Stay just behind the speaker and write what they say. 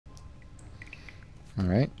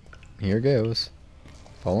Alright, here goes.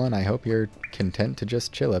 Poland, I hope you're content to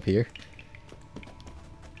just chill up here.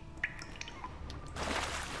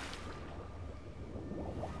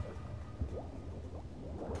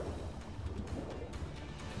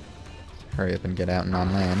 Hurry up and get out and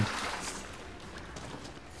on land.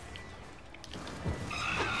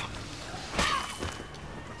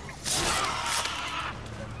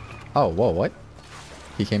 Oh, whoa, what?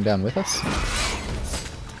 He came down with us?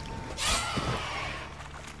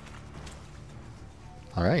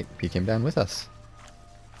 Alright, he came down with us.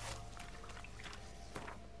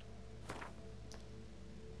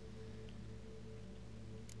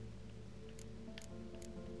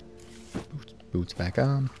 Boots back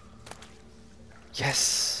on.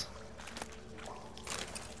 Yes!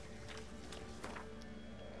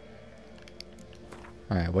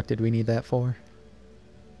 Alright, what did we need that for?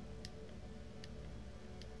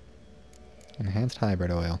 Enhanced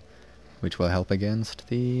hybrid oil, which will help against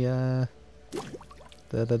the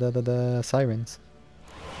sirens.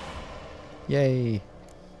 Yay!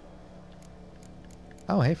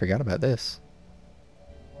 Oh, hey, forgot about this.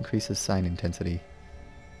 Increases sign intensity.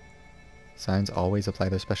 Signs always apply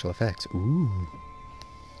their special effects. Ooh.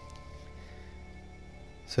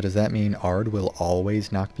 So does that mean Ard will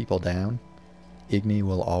always knock people down? Igni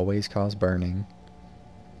will always cause burning.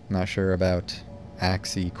 I'm not sure about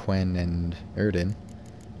Axie, Quen, and Erden,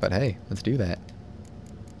 but hey, let's do that.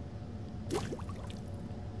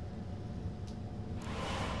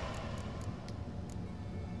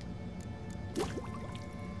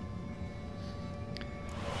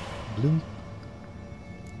 Bloom.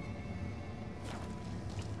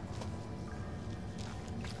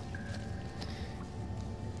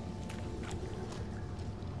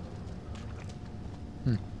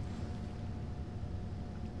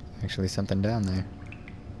 Actually something down there.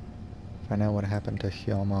 Find out what happened to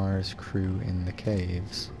Hjalmar's crew in the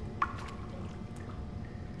caves.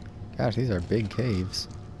 Gosh, these are big caves.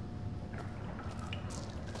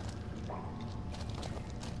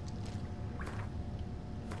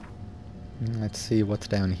 Let's see what's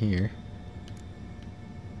down here.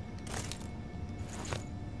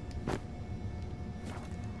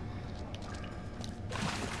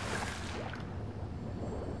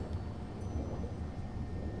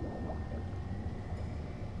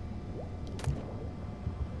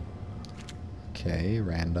 Okay,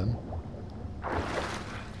 random.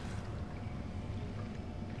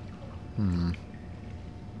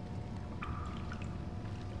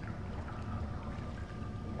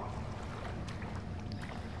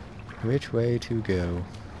 Which way to go?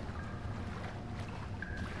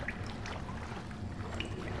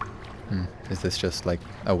 Is this just like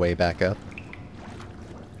a way back up?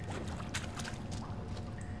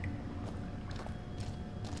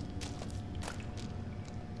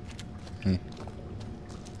 Oh,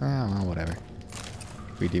 well, whatever.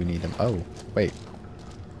 We do need them. Oh, wait.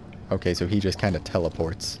 Okay, so he just kind of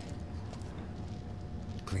teleports.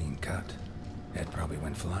 Clean cut. Ed probably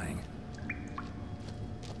went flying.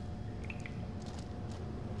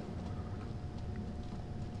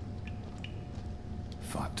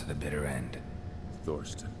 Fought to the bitter end.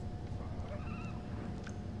 Thorsten.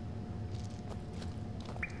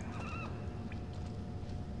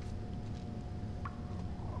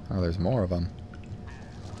 Oh, there's more of them.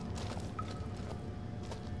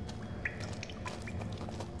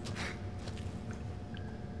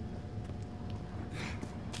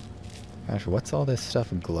 Gosh, what's all this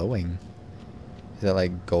stuff glowing? Is that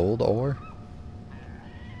like gold ore?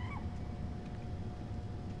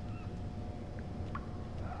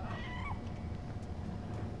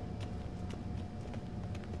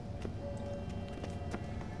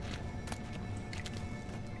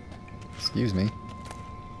 Excuse me.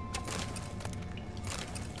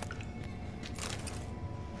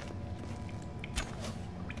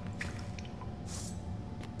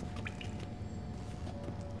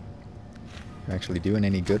 You actually doing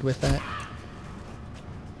any good with that?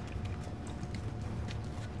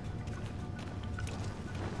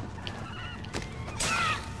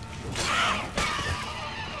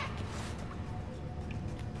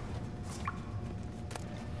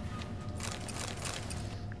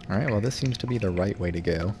 Alright, well this seems to be the right way to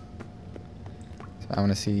go. So I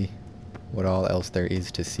want to see what all else there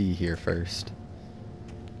is to see here first.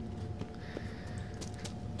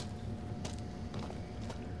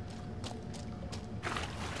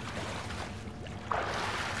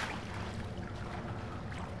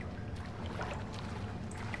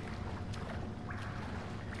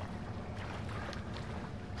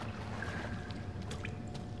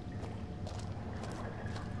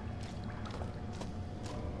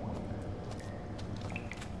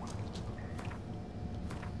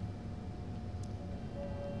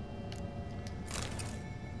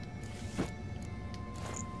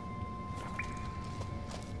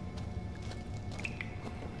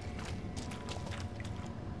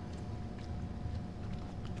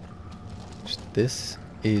 This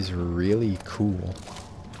is really cool.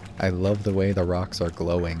 I love the way the rocks are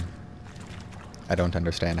glowing. I don't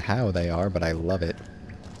understand how they are, but I love it.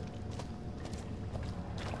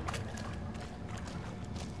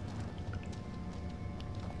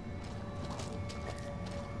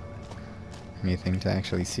 Anything to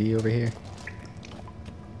actually see over here?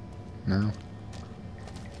 No?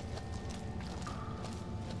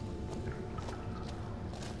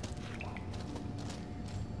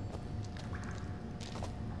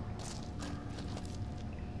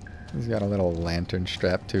 He's got a little lantern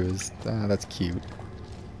strapped to his... Ah, that's cute.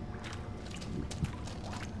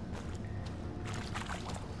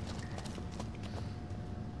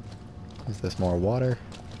 Is this more water?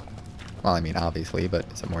 Well, I mean, obviously,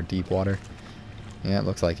 but is it more deep water? Yeah, it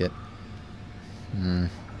looks like it.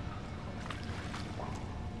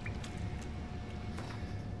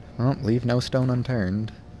 Well, leave no stone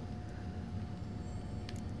unturned.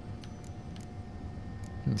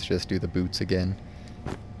 Let's just do the boots again.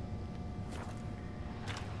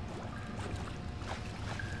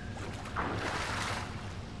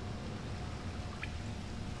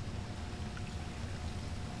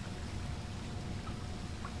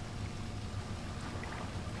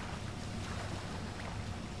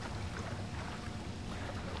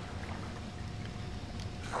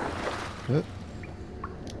 Oop.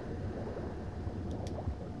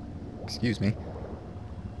 Excuse me.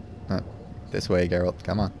 This way, Geralt.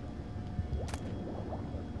 Come on.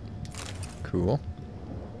 Cool.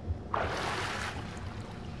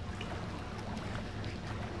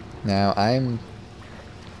 Now, I'm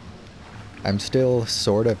still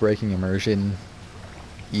sort of breaking immersion,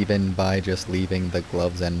 even by just leaving the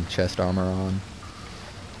gloves and chest armor on.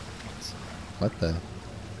 What the?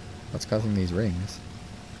 What's causing these rings?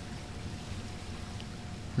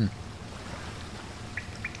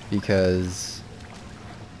 Because,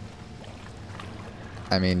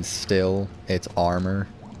 I mean, still, it's armor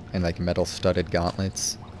and like metal studded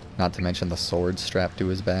gauntlets, not to mention the sword strapped to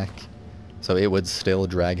his back. So it would still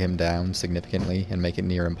drag him down significantly and make it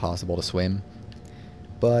near impossible to swim.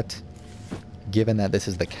 But given that this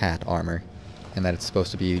is the cat armor, and that it's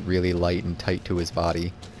supposed to be really light and tight to his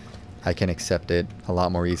body, I can accept it a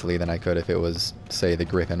lot more easily than I could if it was, say, the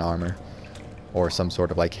griffin armor, or some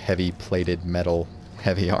sort of like heavy plated metal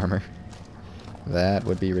heavy armor. That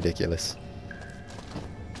would be ridiculous.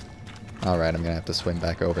 Alright, I'm gonna have to swim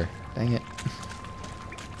back over. Dang it.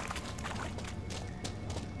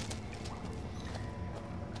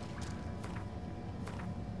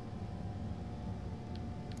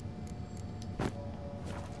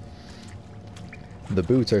 The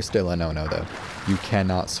boots are still a no-no, though. You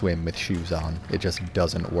cannot swim with shoes on. It just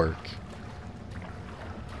doesn't work.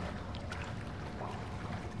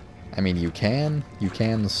 I mean, you can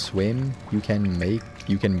swim, you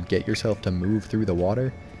can get yourself to move through the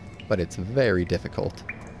water, but it's very difficult.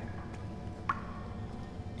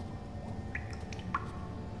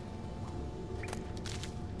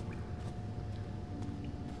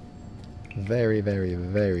 Very, very,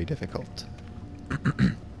 very difficult.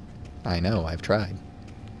 I know, I've tried.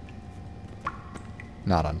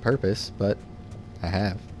 Not on purpose, but I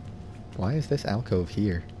have. Why is this alcove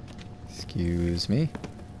here? Excuse me?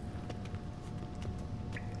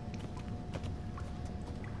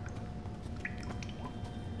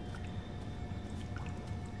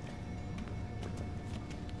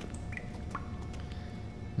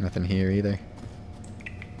 Nothing here either.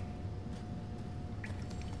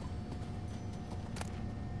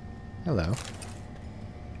 Hello.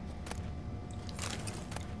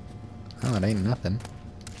 Oh, it ain't nothing.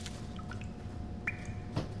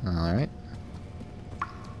 Alright.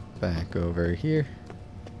 Back over here.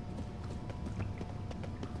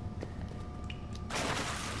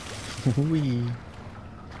 Whee!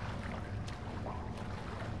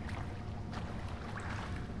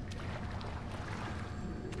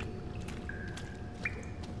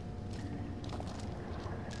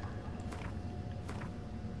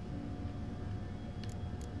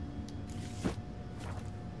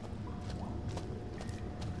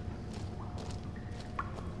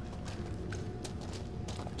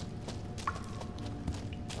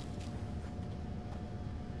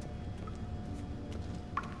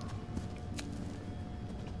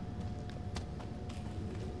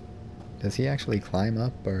 Does he actually climb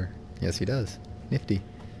up, or... Yes, he does. Nifty.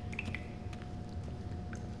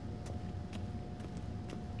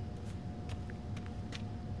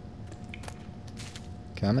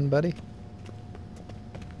 Coming, buddy?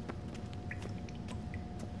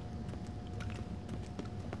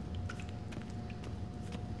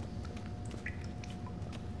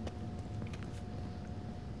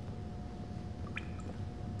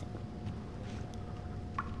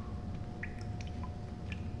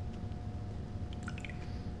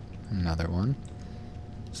 another one.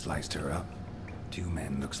 Sliced her up. 2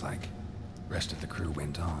 men, looks like. Rest of the crew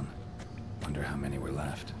went on. Wonder how many were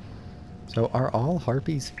left. So are all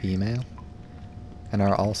harpies female? And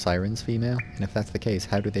are all sirens female? And if that's the case,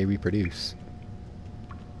 how do they reproduce?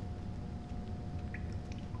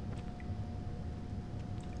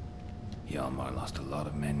 Hjalmar lost a lot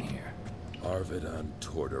of men here. Arvid and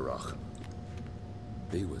Torderach.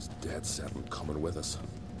 He was dead set on coming with us.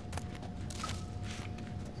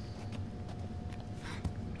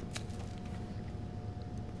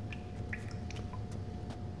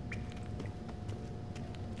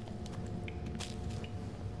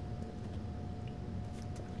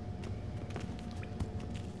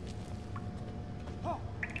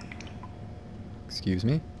 Excuse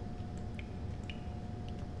me?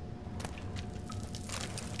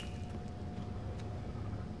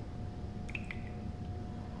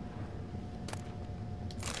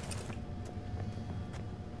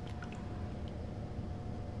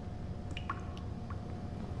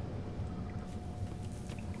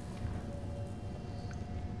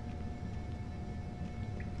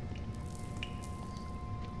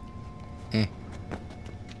 Eh.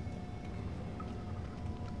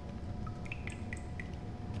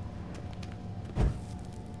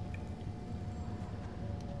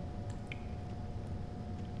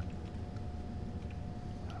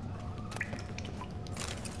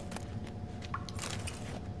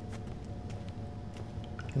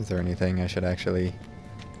 Is there anything I should actually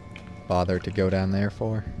bother to go down there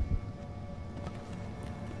for?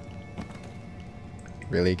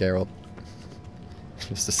 Really, Geralt?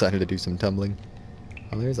 Just decided to do some tumbling.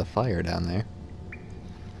 Oh, there's a fire down there.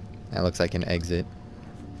 That looks like an exit.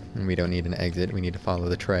 And we don't need an exit, we need to follow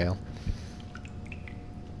the trail.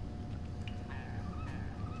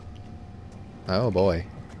 Oh boy.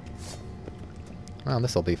 Well,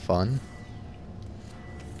 this'll be fun.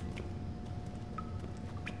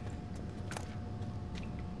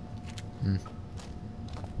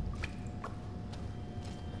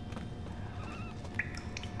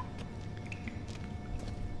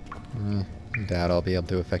 Hmm. Doubt I'll be able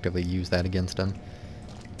to effectively use that against him.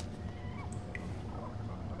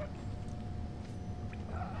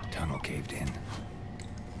 Tunnel caved in.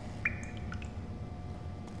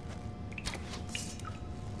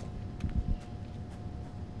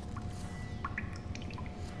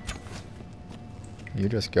 You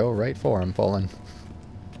just go right for him, Fullen.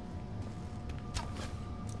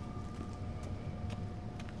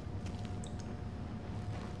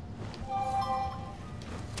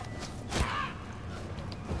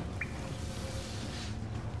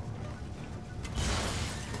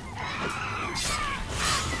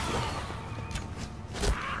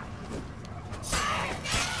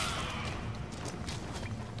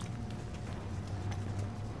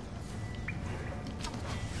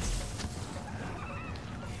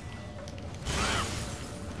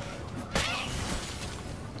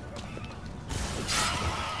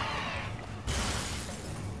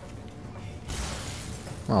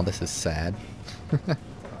 Well, this is sad.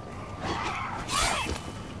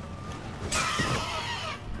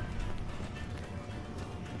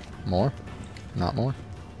 More? Not more?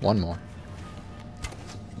 One more.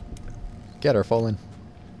 Get her, Fullen.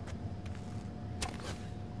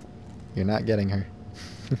 You're not getting her.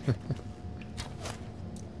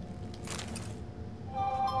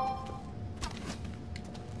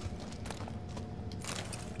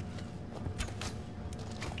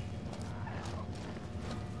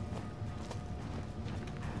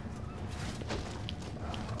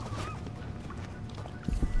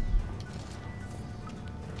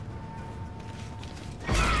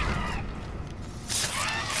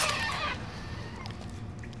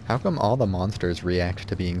 How come all the monsters react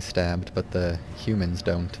to being stabbed, but the humans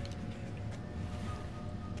don't?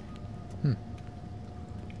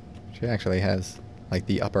 She actually has, like,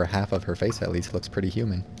 the upper half of her face at least looks pretty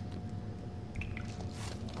human.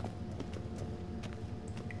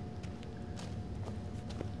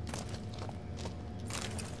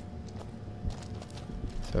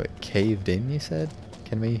 So it caved in, you said?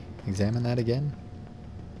 Can we examine that again?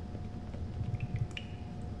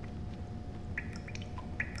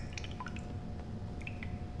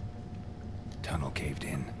 Tunnel caved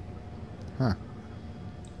in. Huh.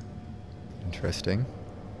 Interesting.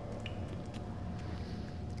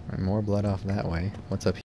 More blood off that way. What's up here?